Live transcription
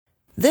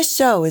This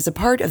show is a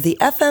part of the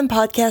FM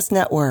Podcast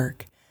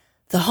Network,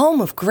 the home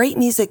of great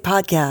music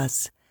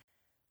podcasts.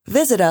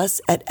 Visit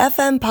us at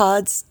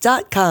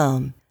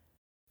fmpods.com.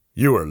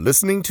 You are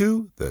listening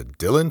to the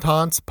Dylan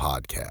Tance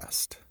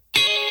Podcast.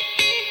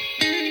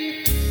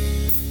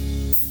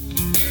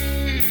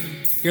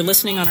 You're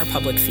listening on our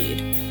public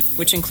feed,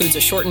 which includes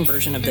a shortened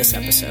version of this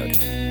episode.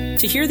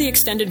 To hear the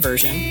extended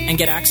version and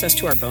get access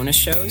to our bonus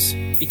shows,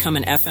 become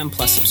an FM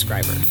Plus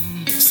subscriber.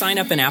 Sign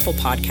up in Apple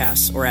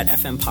Podcasts or at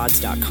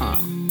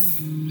fmpods.com.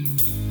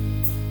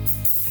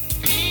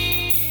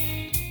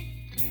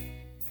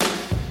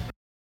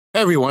 Hey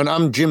everyone,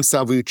 I'm Jim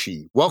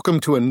Salvucci. Welcome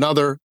to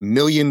another $1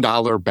 Million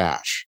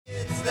Bash.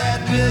 It's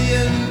that $1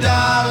 Million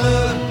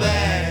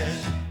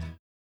Bash.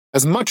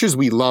 As much as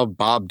we love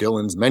Bob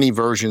Dylan's many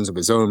versions of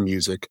his own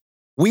music,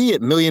 we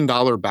at $1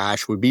 Million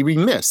Bash would be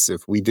remiss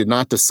if we did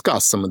not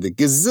discuss some of the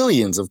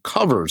gazillions of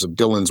covers of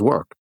Dylan's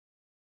work.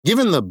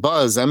 Given the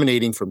buzz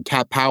emanating from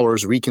Cat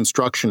Power's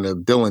reconstruction of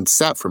Dylan's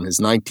set from his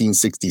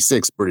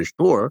 1966 British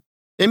tour,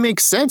 it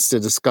makes sense to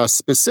discuss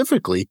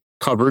specifically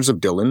covers of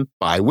Dylan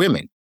by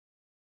women.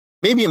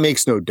 Maybe it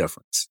makes no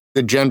difference,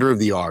 the gender of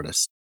the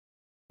artist.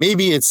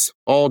 Maybe it's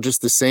all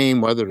just the same,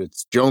 whether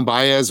it's Joan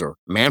Baez or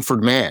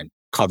Manfred Mann.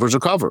 Covers are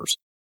covers.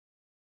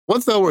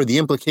 What, though, are the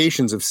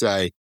implications of,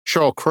 say,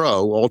 Sheryl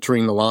Crow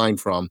altering the line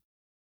from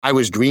 "I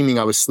was dreaming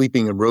I was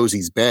sleeping in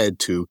Rosie's bed"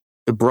 to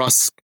the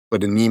brusque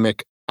but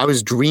anemic "I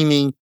was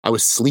dreaming I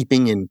was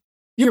sleeping in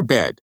your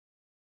bed"?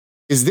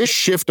 Is this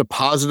shift a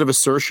positive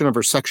assertion of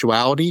her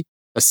sexuality,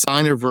 a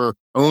sign of her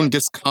own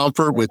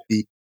discomfort with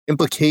the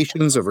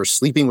implications of her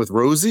sleeping with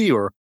Rosie,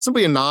 or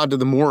simply a nod to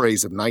the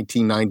mores of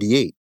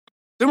 1998?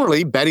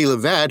 Similarly, Bettye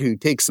LaVette, who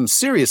takes some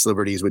serious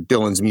liberties with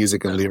Dylan's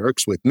music and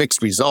lyrics with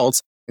mixed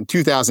results, in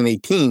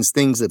 2018's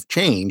Things Have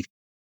Changed,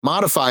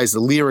 modifies the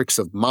lyrics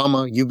of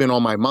 "Mama, You've Been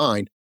on My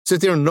Mind" so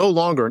that they're no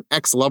longer an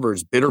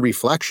ex-lover's bitter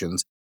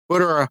reflections,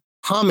 but are a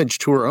homage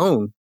to her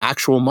own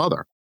actual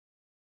mother.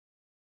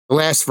 The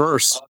last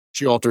verse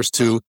she alters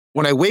to,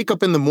 "When I wake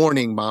up in the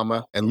morning,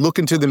 Mama, and look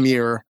into the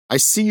mirror, I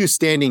see you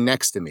standing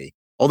next to me.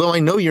 Although I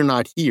know you're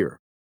not here.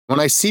 When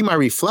I see my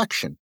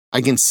reflection, I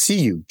can see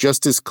you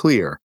just as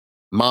clear.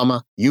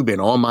 Mama, you've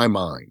been on my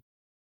mind."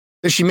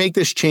 Does she make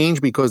this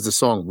change because the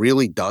song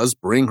really does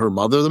bring her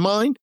mother to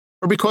mind?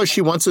 Or because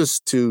she wants us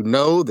to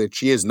know that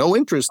she has no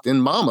interest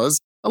in mamas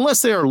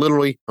unless they are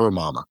literally her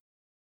mama?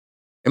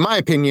 In my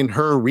opinion,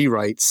 her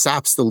rewrite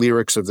saps the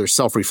lyrics of their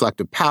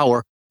self-reflective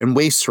power and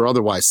wastes her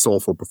otherwise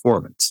soulful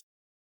performance.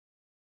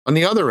 On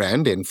the other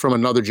end, and from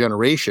another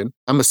generation,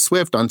 Emma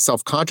Swift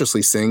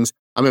unselfconsciously sings,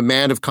 "I'm a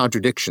man of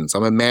contradictions,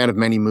 I'm a man of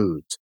many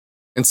moods,"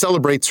 and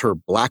celebrates her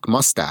black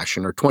mustache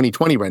in her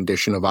 2020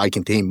 rendition of "I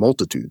Contain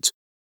Multitudes."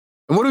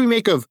 And what do we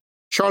make of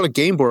Charlotte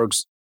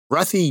Gainsbourg's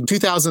breathy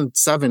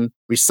 2007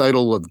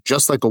 recital of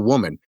 "Just Like a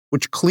Woman,"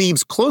 which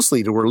cleaves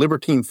closely to her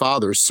libertine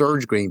father,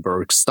 Serge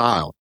Gainsbourg's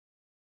style?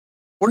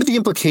 What are the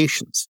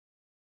implications?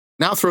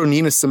 Now throw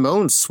Nina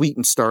Simone's sweet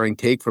and stirring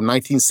take from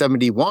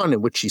 1971,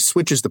 in which she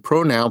switches the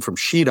pronoun from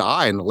she to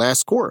I in the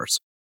last chorus.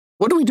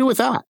 What do we do with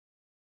that?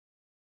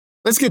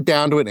 Let's get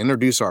down to it and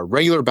introduce our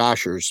regular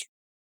bashers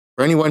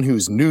for anyone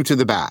who's new to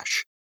the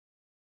bash.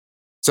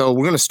 So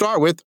we're going to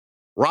start with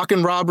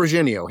Rockin' Rob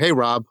Virginio. Hey,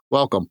 Rob,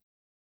 welcome.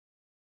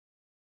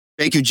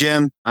 Thank you,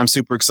 Jim. I'm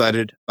super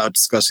excited about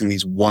discussing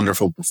these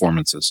wonderful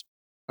performances.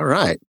 All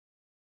right.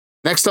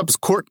 Next up is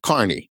Court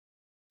Carney.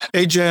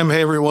 Hey, Jim.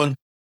 Hey, everyone.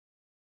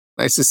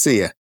 Nice to see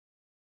you.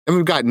 And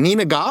we've got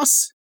Nina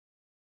Goss.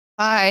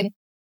 Hi.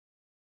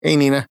 Hey,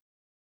 Nina.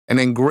 And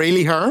then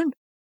Graylee Hearn.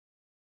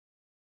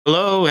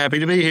 Hello. Happy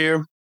to be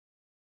here.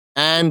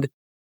 And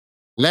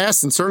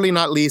last and certainly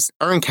not least,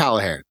 Erin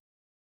Callahan.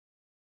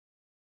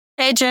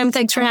 Hey, Jim.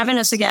 Thanks for having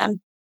us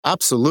again.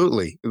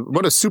 Absolutely.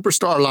 What a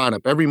superstar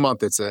lineup. Every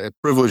month, it's a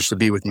privilege to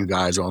be with you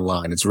guys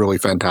online. It's really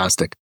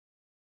fantastic.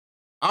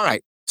 All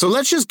right. So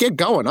let's just get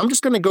going. I'm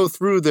just going to go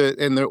through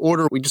in the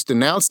order we just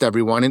announced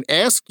everyone and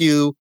ask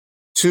you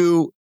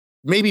to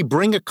maybe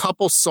bring a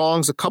couple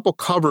songs, a couple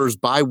covers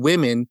by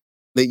women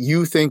that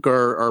you think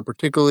are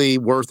particularly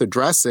worth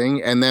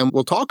addressing, and then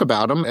we'll talk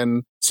about them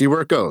and see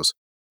where it goes.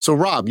 So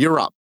Rob, you're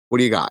up. What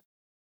do you got?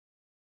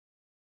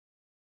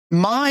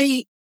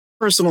 My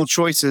personal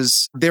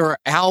choices, there are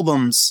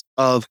albums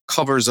of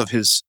covers of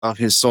his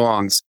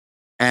songs,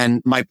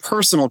 and my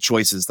personal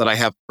choices that I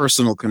have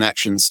personal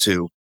connections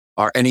to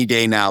are "Any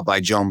Day Now" by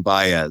Joan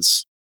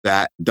Baez,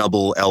 that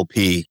double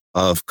LP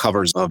of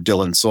covers of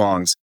Dylan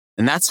songs.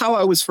 And that's how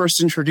I was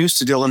first introduced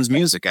to Dylan's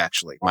music,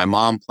 actually. My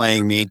mom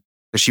playing me,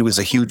 because she was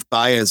a huge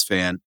Baez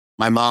fan,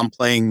 my mom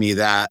playing me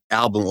that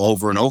album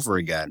over and over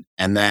again.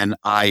 And then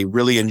I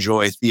really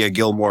enjoy Thea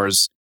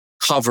Gilmore's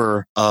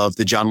cover of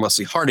the John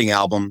Wesley Harding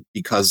album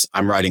because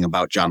I'm writing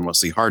about John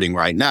Wesley Harding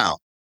right now.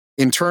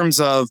 In terms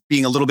of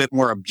being a little bit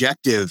more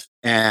objective,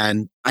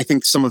 and I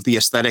think some of the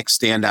aesthetic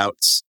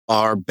standouts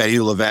are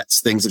Bettye LaVette's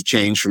Things Have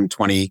Changed from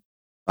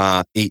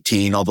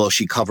 2018, although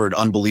she covered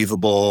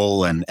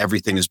Unbelievable and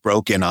Everything Is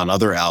Broken on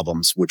other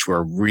albums, which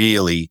were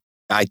really,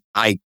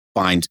 I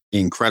find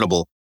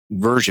incredible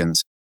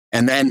versions.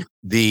 And then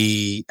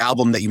the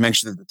album that you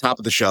mentioned at the top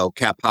of the show,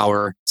 Cat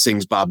Power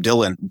Sings Bob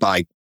Dylan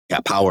by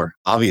Cat Power,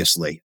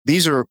 obviously.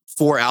 These are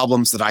 4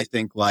 albums that I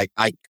think like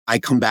I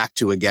come back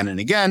to again and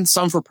again,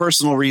 some for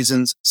personal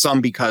reasons,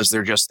 some because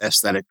they're just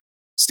aesthetic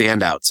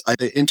standouts.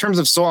 In terms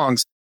of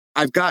songs,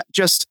 I've got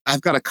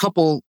a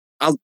couple,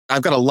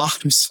 I've got a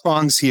lot of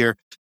songs here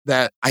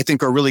that I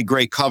think are really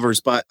great covers,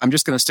 but I'm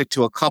just going to stick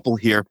to a couple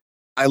here.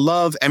 I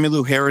love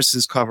Emmylou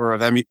Harris's cover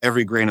of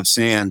Every Grain of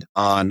Sand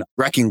on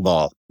Wrecking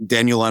Ball.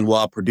 Daniel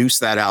Lanois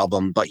produced that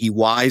album, but he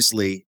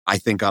wisely, I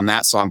think, on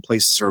that song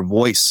places her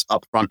voice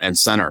up front and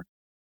center.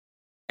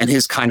 And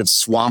his kind of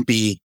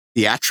swampy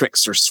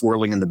theatrics are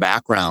swirling in the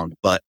background,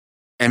 but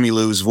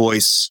Emmylou's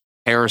voice,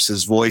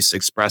 Harris's voice,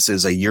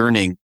 expresses a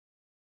yearning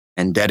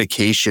and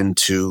dedication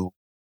to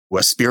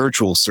a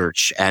spiritual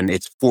search, and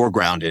it's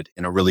foregrounded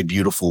in a really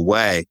beautiful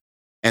way.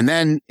 And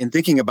then in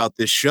thinking about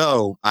this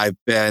show, I've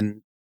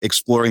been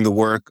exploring the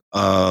work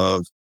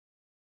of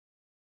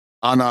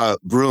Anna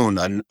Brun,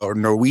 a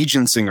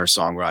Norwegian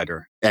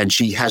singer-songwriter. And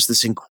she has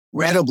this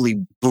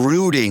incredibly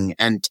brooding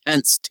and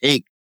tense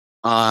take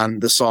on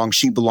the song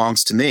She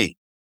Belongs to Me,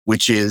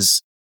 which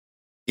is,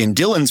 in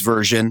Dylan's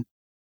version,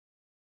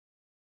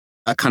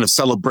 a kind of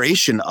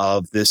celebration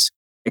of this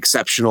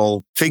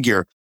exceptional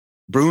figure.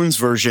 Brun's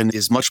version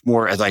is much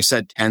more, as I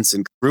said, tense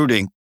and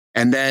brooding.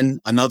 And then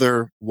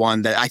another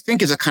one that I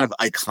think is a kind of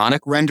iconic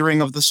rendering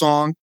of the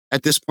song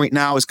at this point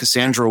now is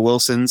Cassandra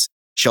Wilson's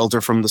Shelter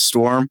from the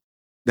Storm.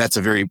 That's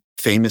a very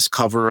famous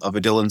cover of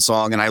a Dylan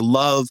song. And I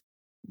love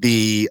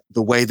the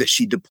way that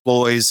she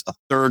deploys a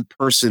third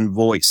person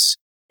voice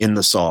in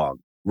the song,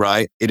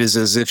 right? It is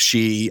as if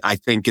she, I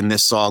think in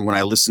this song, when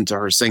I listen to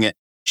her sing it,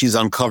 she's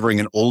uncovering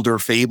an older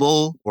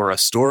fable or a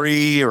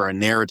story or a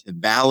narrative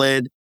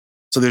ballad.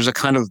 So there's a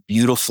kind of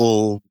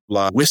beautiful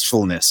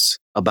wistfulness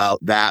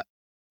about that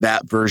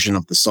version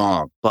of the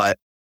song. But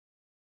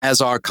as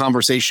our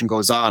conversation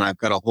goes on, I've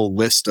got a whole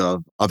list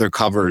of other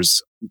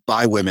covers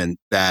by women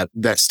that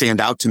stand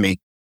out to me.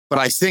 But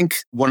I think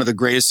one of the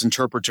greatest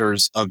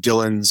interpreters of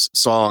Dylan's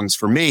songs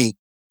for me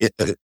is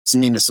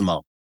Nina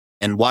Simone.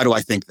 And why do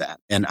I think that?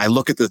 And I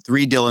look at the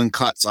 3 Dylan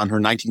cuts on her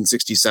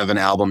 1967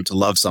 album, To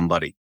Love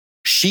Somebody.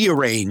 She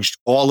arranged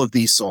all of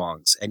these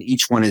songs, and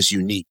each one is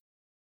unique.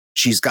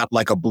 She's got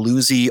like a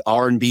bluesy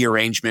R&B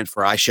arrangement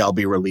for I Shall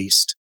Be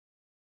Released.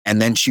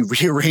 And then she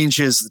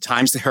rearranges The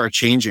Times They Are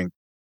Changing,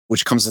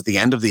 which comes at the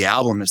end of the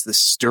album as this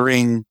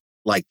stirring,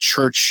 like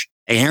church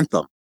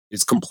anthem.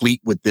 It's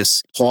complete with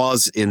this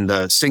pause in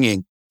the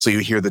singing. So you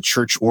hear the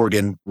church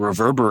organ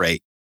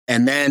reverberate.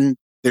 And then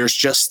there's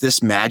just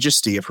this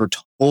majesty of her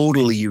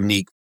totally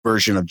unique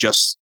version of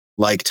Just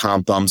Like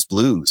Tom Thumb's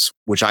Blues,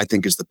 which I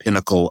think is the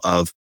pinnacle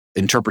of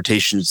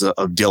interpretations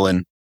of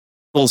Dylan,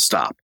 full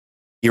stop,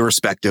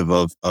 irrespective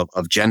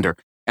of gender.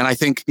 And I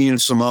think Nina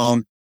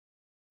Simone,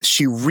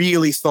 she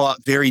really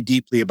thought very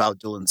deeply about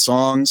Dylan's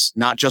songs,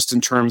 not just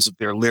in terms of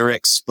their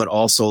lyrics, but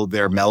also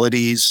their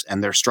melodies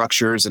and their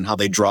structures and how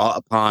they draw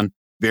upon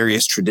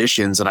various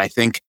traditions. And I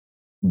think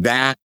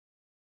that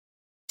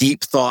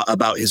deep thought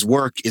about his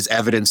work is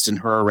evidenced in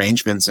her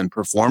arrangements and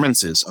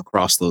performances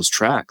across those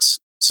tracks.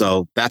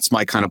 So that's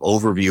my kind of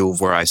overview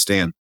of where I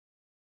stand.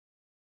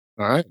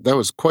 All right. That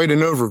was quite an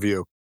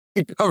overview.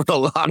 You covered a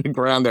lot of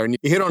ground there. And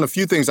you hit on a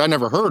few things I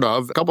never heard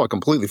of. A couple I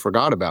completely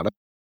forgot about it.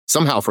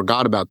 Somehow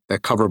forgot about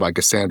that cover by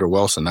Cassandra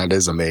Wilson. That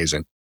is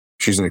amazing.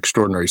 She's an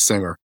extraordinary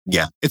singer.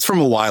 Yeah. It's from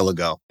a while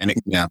ago. And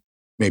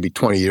maybe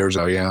 20 years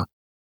ago. Yeah.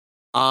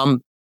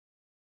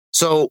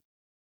 So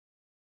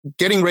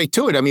getting right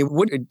to it, I mean,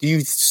 what do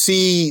you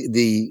see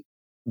the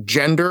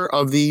gender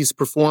of these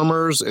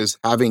performers as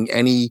having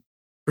any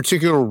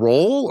particular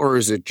role, or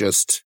is it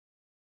just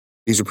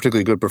these are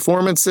particularly good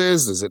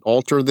performances? Does it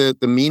alter the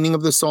meaning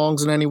of the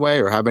songs in any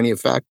way or have any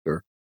effect?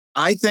 Or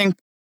I think,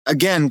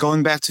 again,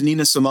 going back to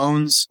Nina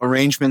Simone's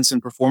arrangements and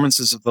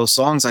performances of those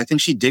songs, I think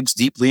she digs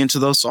deeply into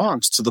those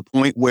songs to the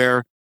point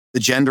where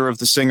the gender of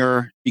the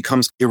singer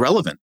becomes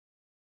irrelevant,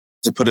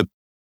 to put it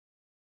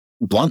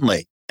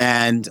bluntly.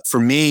 And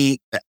for me,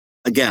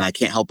 again, I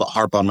can't help but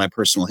harp on my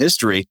personal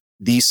history.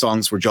 These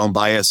songs were Joan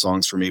Baez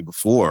songs for me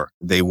before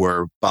they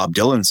were Bob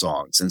Dylan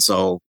songs. And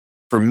so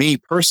for me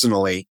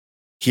personally,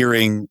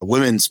 hearing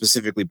women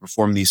specifically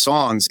perform these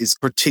songs is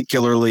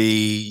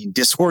particularly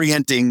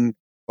disorienting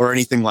or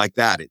anything like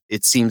that.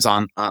 It seems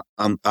on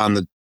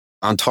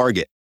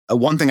target.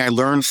 One thing I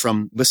learned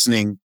from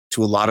listening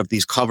to a lot of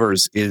these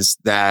covers is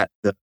that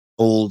the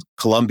old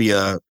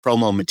Columbia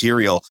promo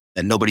material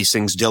that nobody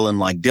sings Dylan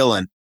like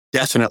Dylan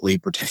definitely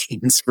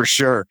pertains for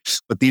sure.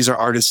 But these are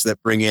artists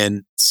that bring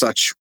in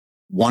such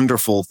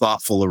wonderful,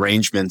 thoughtful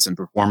arrangements and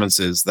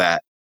performances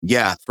that,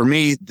 yeah, for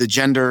me, the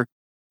gender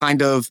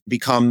kind of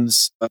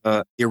becomes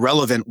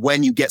irrelevant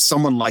when you get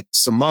someone like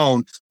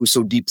Simone, who's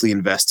so deeply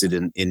invested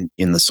in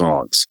the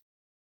songs.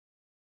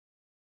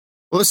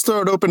 Well, let's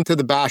throw it open to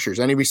the bashers.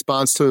 Any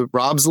response to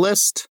Rob's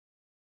list?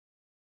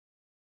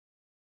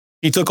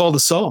 He took all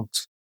the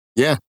songs.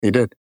 Yeah, he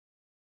did.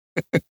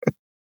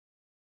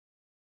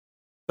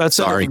 That's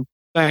sorry.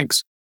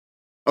 Thanks.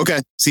 Okay.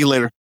 See you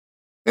later.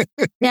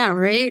 Yeah,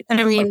 right. And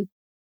I mean,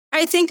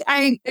 I think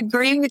I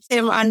agree with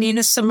him on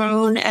Nina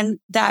Simone, and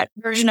that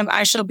version of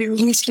I Shall Be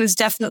Released was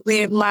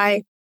definitely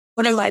one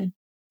of my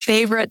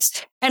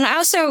favorites. And I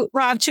also,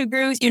 Rob, to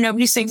agree with you,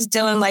 nobody sings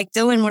Dylan like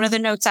Dylan. One of the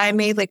notes I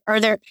made, like,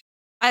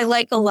 I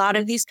like a lot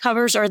of these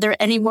covers. Are there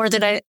any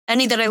that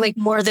I like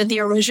more than the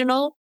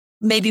original?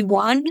 Maybe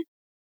one.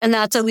 And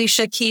that's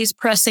Alicia Keys'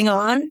 Pressing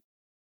On.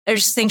 I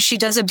just think she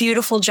does a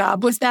beautiful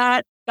job with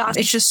that.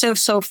 It's just so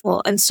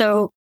soulful and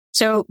so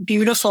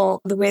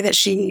beautiful the way that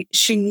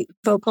she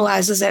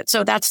vocalizes it.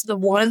 So that's the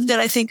one that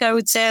I think I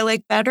would say I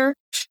like better.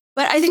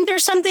 But I think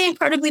there's something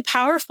incredibly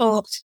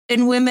powerful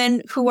in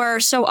women who are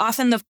so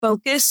often the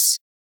focus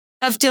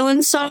of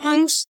Dylan's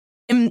songs,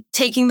 and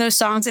taking those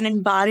songs and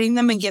embodying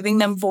them and giving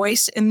them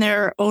voice in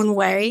their own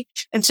way.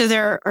 And so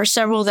there are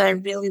several that I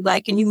really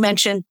like, and you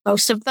mentioned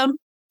most of them.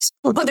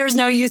 But there's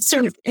no use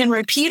sort of in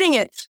repeating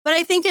it. But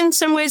I think in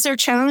some ways they're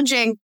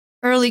challenging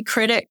early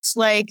critics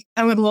like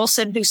Ellen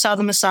Wilson, who saw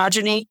the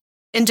misogyny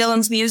in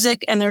Dylan's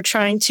music, and they're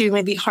trying to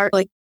maybe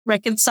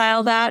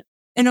reconcile that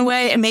in a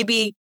way. And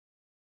maybe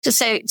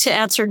to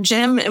answer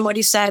Jim and what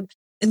he said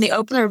in the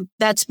opener,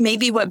 that's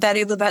maybe what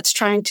Betty LaVette's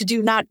trying to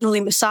do, not really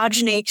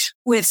misogyny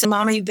with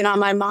Mama, You've Been on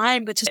My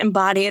Mind, but to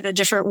embody it a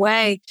different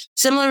way.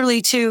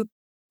 Similarly to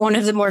one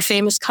of the more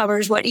famous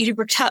covers, what Edie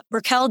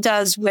Brickell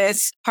does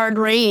with Hard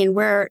Rain,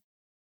 where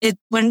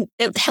when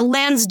it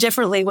lands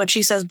differently when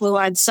she says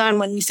Blue-Eyed Son,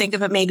 when you think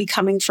of it maybe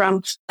coming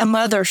from a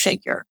mother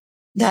figure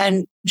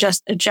than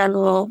just a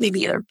general,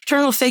 maybe either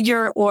paternal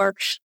figure or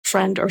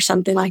friend or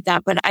something like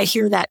that. But I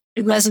hear that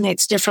it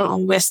resonates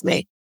differently with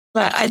me.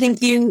 But I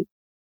think you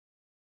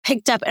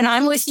picked up, and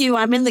I'm with you.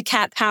 I'm in the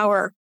Cat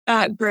Power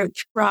group,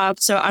 Rob.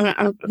 So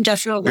I'm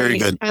definitely very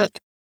good.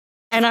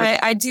 And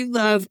I do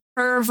love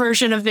her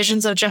version of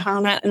Visions of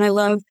Johanna, and I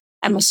love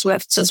Emma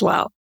Swift's as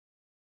well.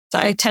 So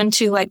I tend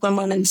to like when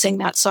women sing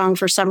that song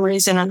for some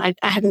reason, and I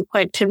haven't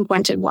quite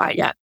pinpointed why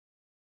yet.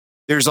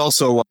 There's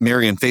also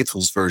Marianne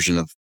Faithfull's version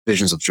of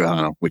Visions of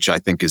Johanna, which I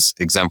think is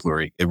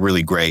exemplary. It's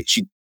really great.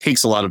 She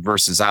takes a lot of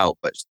verses out,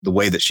 but the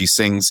way that she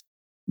sings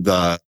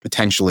the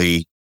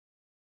potentially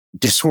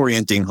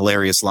disorienting,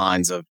 hilarious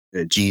lines of,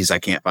 geez, I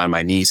can't find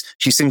my knees.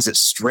 She sings it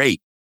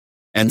straight.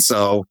 And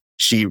so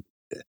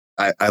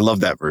I love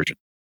that version.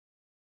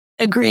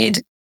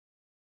 Agreed.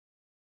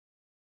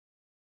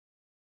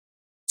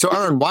 So,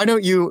 Erin, why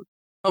don't you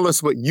tell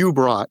us what you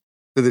brought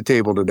to the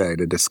table today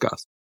to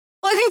discuss?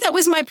 Well, I think that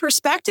was my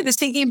perspective, is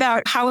thinking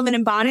about how women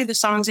embody the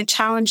songs and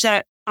challenge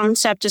that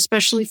concept,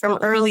 especially from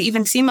early,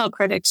 even female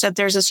critics, that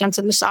there's a sense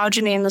of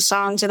misogyny in the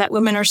songs and that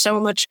women are so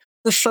much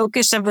the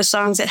focus of the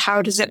songs, that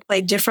how does it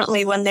play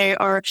differently when they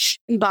are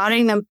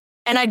embodying them.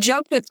 And I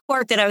joked with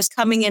Court that I was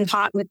coming in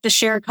hot with the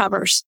Cher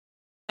covers.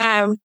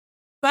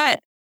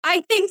 But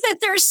I think that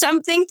there's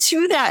something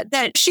to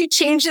that she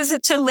changes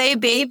it to Lay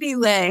Baby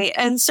Lay.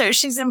 And so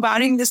she's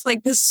embodying this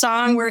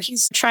song where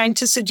he's trying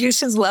to seduce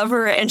his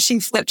lover, and she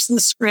flips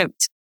the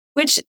script,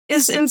 which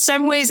is in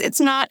some ways,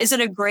 is it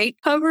a great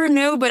cover?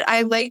 No, but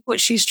I like what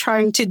she's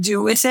trying to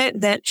do with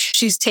it, that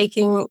she's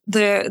taking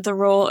the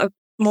role of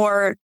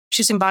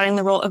she's embodying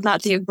the role of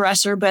not the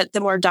aggressor, but the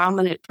more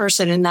dominant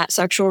person in that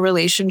sexual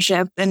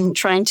relationship, and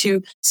trying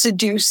to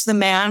seduce the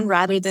man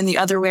rather than the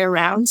other way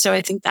around. So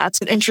I think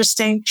that's an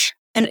interesting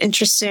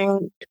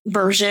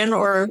version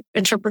or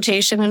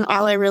interpretation. And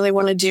all I really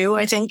want to do,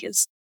 I think,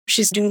 is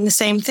she's doing the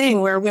same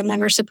thing where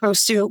women are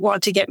supposed to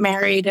want to get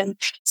married and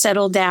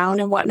settle down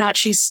and whatnot.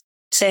 She's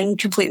saying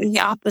completely the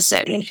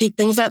opposite, and she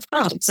thinks that's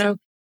wrong. So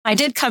I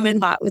did come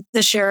in hot with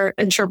the Cher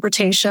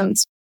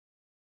interpretations.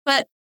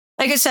 But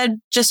like I said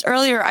just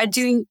earlier, I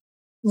do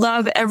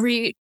love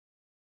every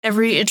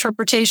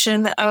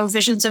interpretation of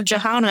Visions of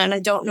Johanna, and I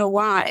don't know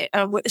why,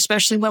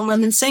 especially when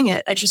women sing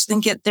it. I just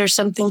think there's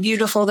something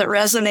beautiful that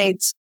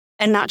resonates,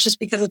 and not just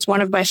because it's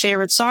one of my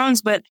favorite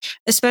songs, but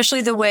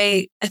especially the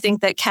way I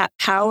think that Cat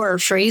Power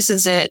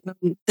phrases it,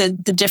 the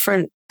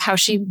different, how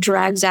she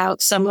drags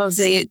out some of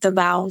the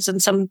vowels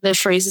and some of the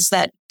phrases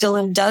that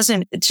Dylan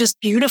doesn't. It's just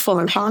beautiful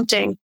and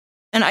haunting.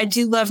 And I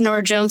do love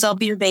Norah Jones' I'll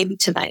Be Your Baby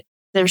Tonight.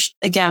 There's,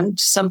 again,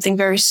 something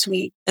very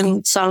sweet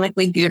and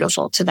sonically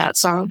beautiful to that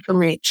song for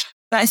me.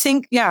 But I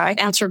think, I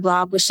answered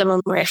Rob with some of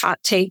my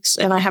hot takes,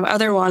 and I have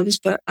other ones,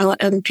 but I'll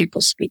let other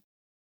people speak.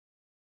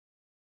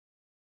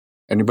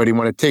 Anybody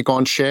want to take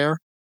on Cher?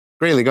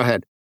 Grayley, go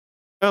ahead.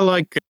 I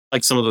like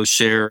some of those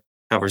Cher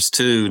covers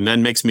too, and that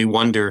makes me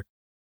wonder,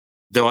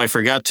 though I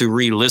forgot to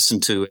re-listen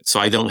to it,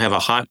 so I don't have a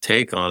hot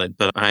take on it,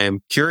 but I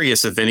am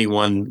curious if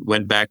anyone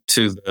went back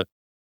to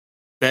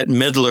Bette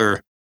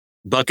Midler,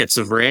 Buckets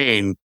of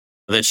Rain,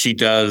 that she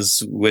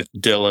does with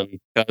Dylan,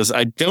 because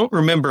I don't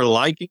remember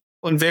liking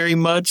one very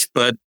much,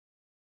 but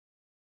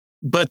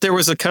there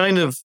was a kind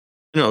of,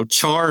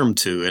 charm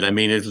to it. I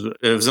mean,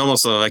 it was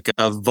almost like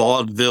a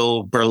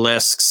vaudeville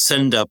burlesque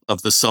send-up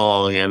of the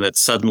song, and that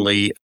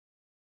suddenly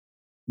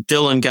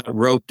Dylan got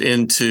roped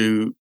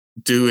into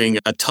doing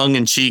a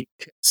tongue-in-cheek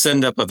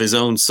send-up of his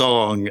own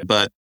song,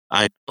 but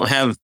I don't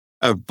have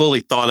a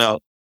fully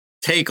thought-out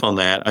take on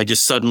that. I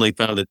just suddenly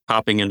found it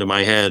popping into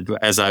my head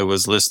as I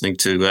was listening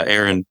to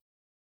Erin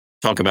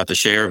talk about the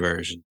Cher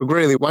version.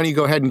 Graley, why don't you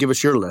go ahead and give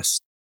us your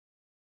list?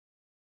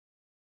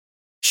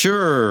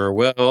 Sure.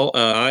 Well,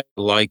 I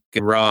like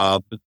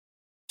Rob.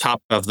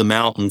 Top of the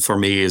mountain for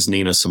me is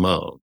Nina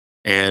Simone,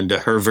 and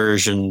her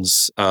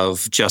versions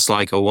of Just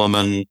Like a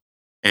Woman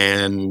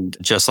and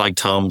Just Like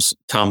Tom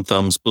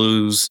Thumb's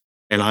Blues.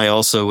 And I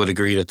also would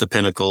agree that the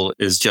pinnacle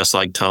is Just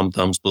Like Tom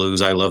Thumb's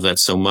Blues. I love that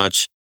so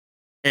much.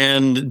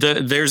 And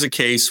there's a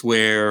case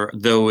where,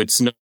 though it's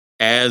not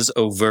as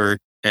overt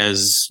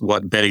as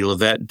what Bettye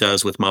LaVette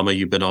does with Mama,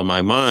 You've Been on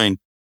My Mind,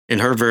 in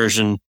her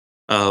version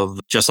of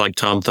Just Like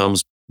Tom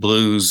Thumb's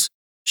Blues,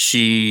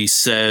 she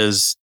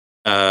says,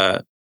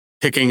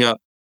 picking up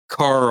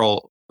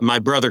Carl, my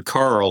brother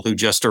Carl, who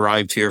just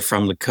arrived here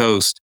from the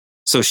coast.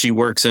 So she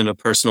works in a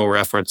personal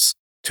reference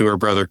to her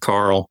brother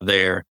Carl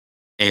there.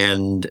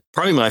 And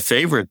probably my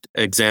favorite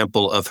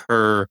example of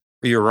her,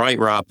 you're right,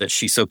 Rob, that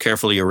she so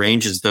carefully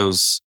arranges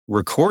those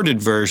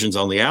recorded versions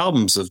on the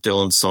albums of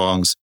Dylan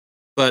songs.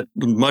 But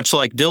much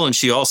like Dylan,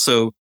 she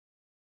also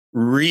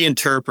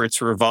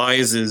reinterprets,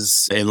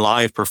 revises in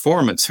live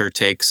performance her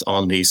takes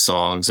on these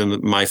songs.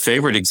 And my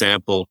favorite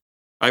example,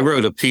 I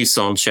wrote a piece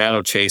on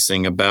Shadow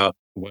Chasing about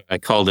what I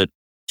called it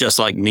Just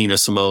Like Nina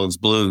Simone's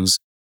Blues.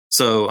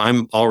 So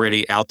I'm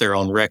already out there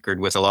on record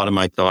with a lot of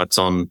my thoughts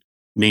on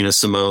Nina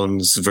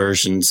Simone's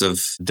versions of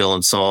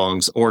Dylan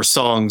songs, or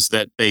songs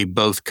that they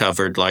both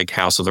covered, like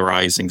House of the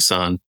Rising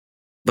Sun.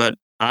 But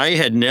I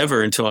had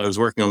never, until I was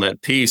working on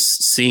that piece,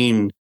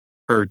 seen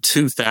her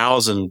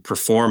 2000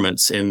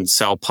 performance in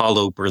Sao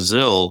Paulo,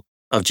 Brazil,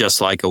 of Just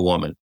Like a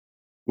Woman.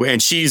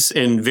 And she's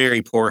in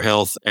very poor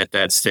health at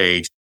that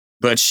stage,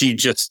 but she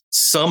just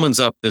summons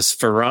up this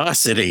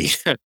ferocity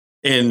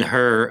in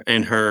her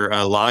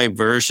live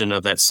version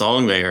of that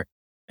song there.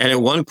 And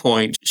at one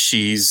point,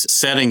 she's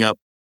setting up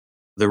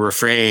the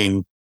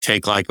refrain,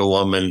 take like a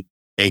woman,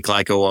 ache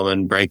like a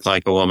woman, break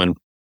like a woman.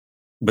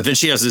 But then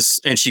she has this,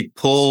 and she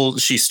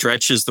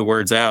stretches the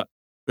words out,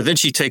 but then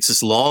she takes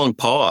this long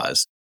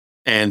pause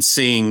and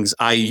sings,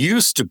 I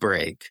used to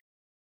break.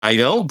 I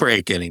don't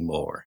break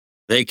anymore.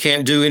 They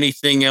can't do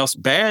anything else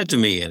bad to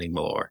me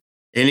anymore.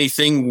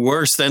 Anything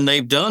worse than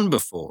they've done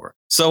before.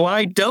 So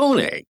I don't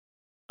ache.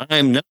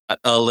 I'm not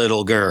a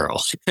little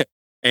girl.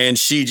 And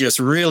she just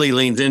really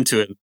leans into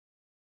it.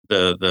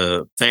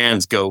 The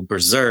fans go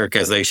berserk,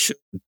 as they should.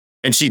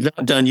 And she's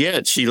not done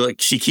yet.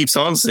 She keeps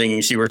on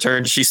singing. She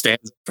returns. She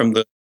stands from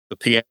the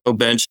piano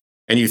bench,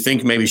 and you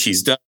think maybe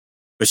she's done.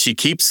 But she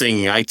keeps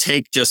singing, I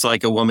take just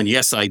like a woman.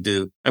 Yes, I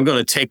do. I'm going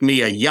to take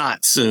me a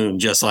yacht soon,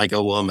 just like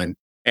a woman.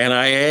 And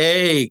I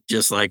ache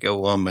just like a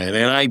woman.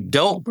 And I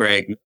don't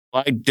break.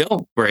 I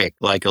don't break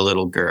like a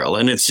little girl.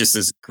 And it's just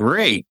this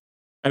great.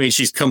 I mean,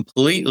 she's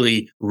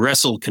completely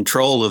wrestled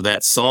control of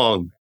that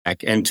song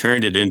back and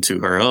turned it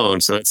into her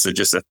own. So it's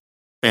just a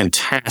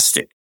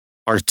fantastic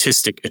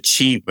artistic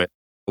achievement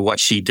of what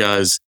she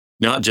does,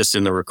 not just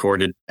in the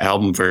recorded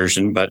album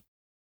version, but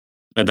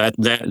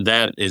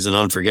that is an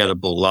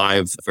unforgettable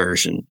live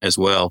version as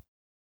well.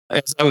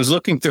 As I was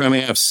looking through, I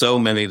mean, I have so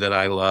many that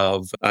I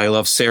love. I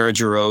love Sarah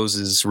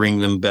Jarosz's Ring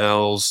Them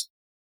Bells.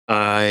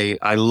 I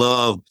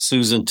love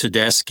Susan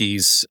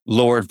Tedeschi's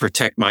Lord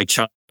Protect My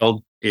Child.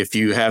 If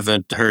you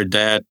haven't heard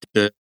that,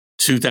 the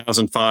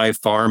 2005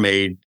 Farm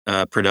Aid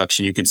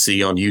production you can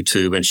see on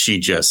YouTube, and she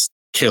just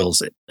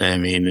kills it. I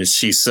mean,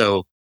 she's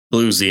so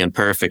bluesy and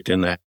perfect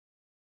in that.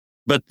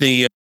 But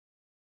the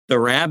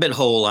rabbit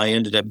hole I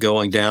ended up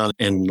going down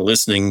and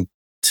listening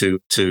to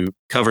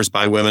covers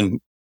by women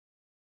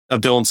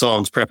of Dylan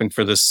songs prepping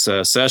for this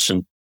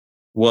session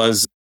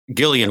was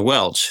Gillian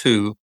Welch,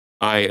 who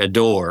I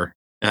adore.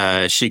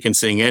 She can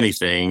sing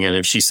anything. And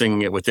if she's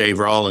singing it with Dave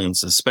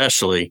Rawlings,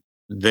 especially,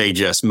 they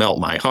just melt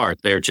my heart.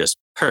 They're just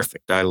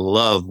perfect. I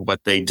love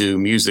what they do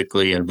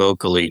musically and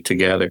vocally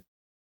together.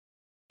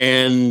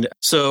 And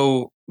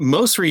so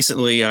most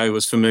recently, I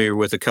was familiar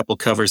with a couple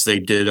covers they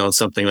did on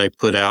something they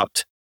put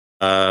out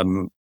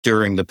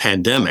during the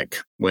pandemic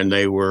when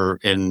they were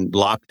in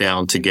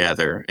lockdown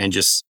together, and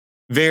just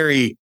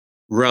very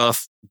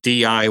rough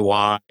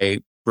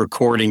DIY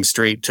recording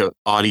straight to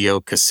audio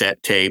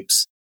cassette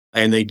tapes.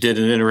 And they did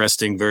an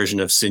interesting version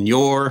of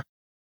Senor,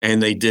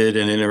 and they did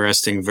an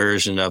interesting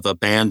version of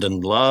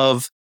Abandoned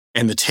Love,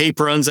 and the tape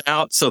runs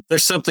out. So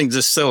there's something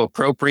just so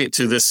appropriate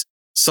to this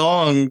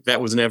song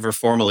that was never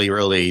formally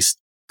released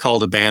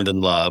called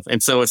Abandoned Love.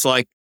 And so it's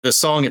like the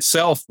song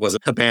itself was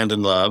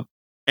Abandoned Love.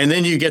 And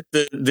then you get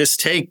this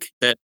take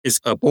that is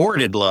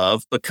Aborted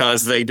Love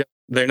because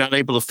they're not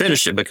able to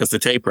finish it because the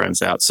tape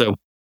runs out. So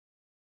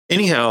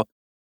anyhow,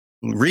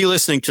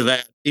 re-listening to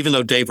that, even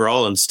though Dave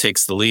Rawlings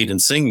takes the lead in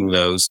singing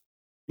those,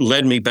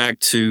 led me back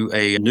to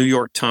a New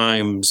York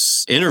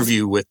Times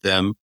interview with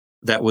them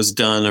that was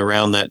done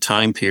around that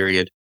time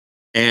period.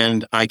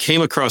 And I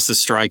came across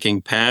this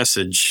striking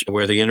passage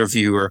where the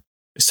interviewer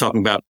is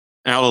talking about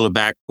out on the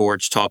back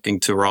porch talking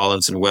to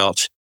Rawlings and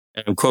Welch.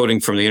 And I'm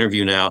quoting from the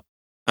interview now.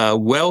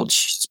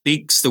 Welch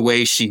speaks the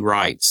way she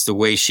writes, the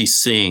way she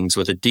sings,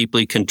 with a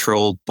deeply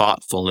controlled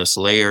thoughtfulness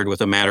layered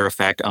with a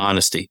matter-of-fact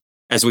honesty.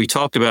 As we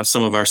talked about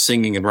some of our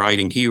singing and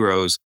writing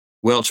heroes,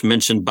 Welch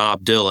mentioned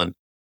Bob Dylan.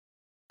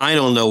 I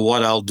don't know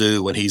what I'll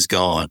do when he's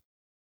gone,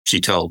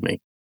 she told me,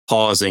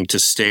 pausing to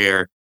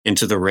stare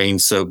into the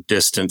rain-soaked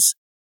distance.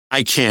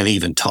 I can't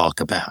even talk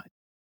about it.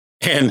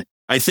 And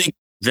I think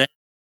that,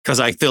 because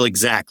I feel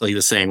exactly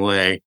the same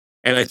way,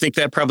 and I think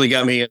that probably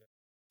got me in a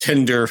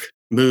tender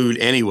mood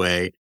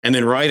anyway. And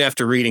then right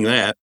after reading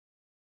that,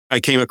 I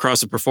came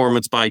across a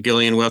performance by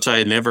Gillian Welch I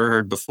had never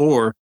heard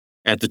before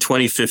at the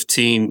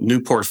 2015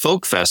 Newport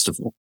Folk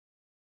Festival,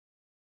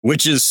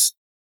 which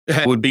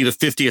would be the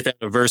 50th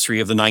anniversary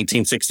of the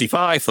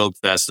 1965 Folk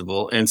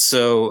Festival. And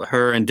so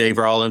her and Dave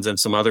Rollins and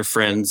some other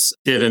friends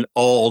did an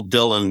all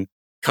Dylan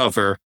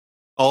cover,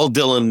 all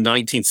Dylan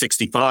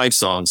 1965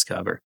 songs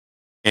cover.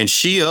 And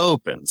she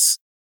opens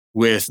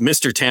with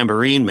Mr.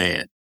 Tambourine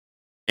Man.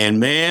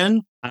 And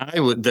man,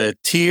 the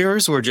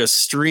tears were just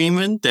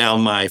streaming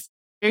down my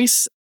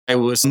face. I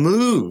was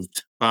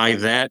moved by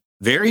that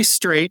very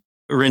straight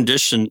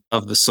rendition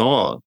of the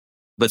song,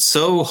 but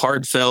so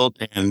heartfelt.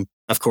 And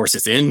of course,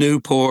 it's in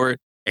Newport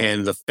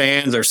and the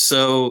fans are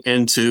so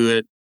into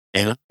it.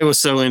 And I was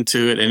so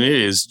into it. And it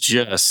is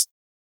just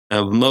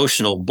an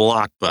emotional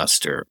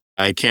blockbuster.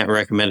 I can't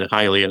recommend it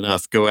highly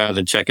enough. Go out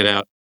and check it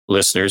out,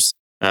 listeners,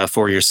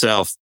 for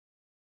yourself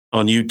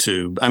on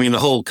YouTube. I mean, the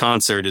whole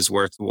concert is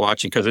worth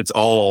watching because it's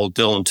all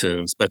Dylan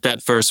tunes. But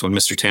that first one,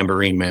 Mr.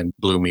 Tambourine Man,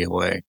 blew me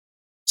away.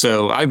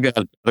 So I've got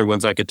other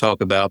ones I could talk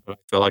about, but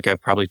I feel like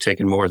I've probably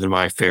taken more than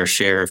my fair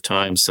share of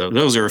time. So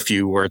those are a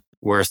few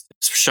worth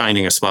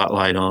shining a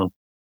spotlight on.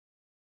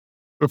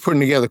 We're putting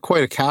together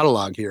quite a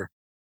catalog here.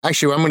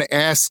 Actually, I'm going to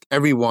ask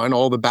everyone,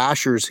 all the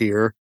bashers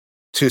here,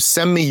 to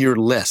send me your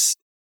list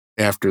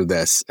after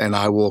this, and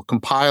I will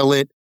compile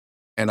it,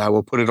 and I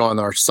will put it on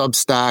our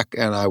Substack,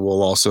 and I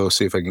will also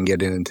see if I can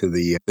get it into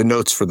the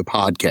notes for the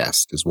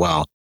podcast as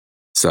well.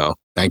 So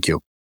thank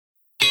you.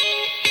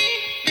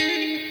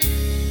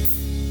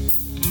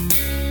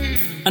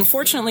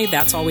 Unfortunately,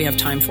 that's all we have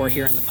time for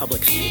here in the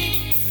public feed.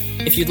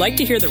 If you'd like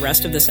to hear the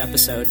rest of this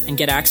episode and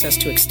get access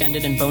to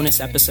extended and bonus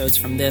episodes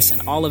from this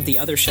and all of the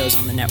other shows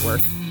on the network,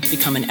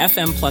 become an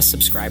FM Plus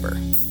subscriber.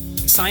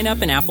 Sign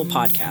up in Apple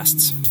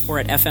Podcasts or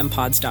at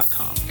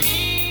fmpods.com.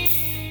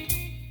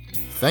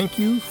 Thank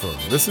you for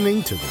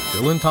listening to the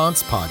Dylan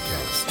Tants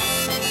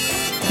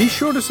Podcast. Be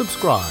sure to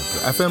subscribe to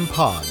FM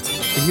Pods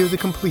to hear the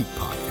complete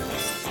podcast.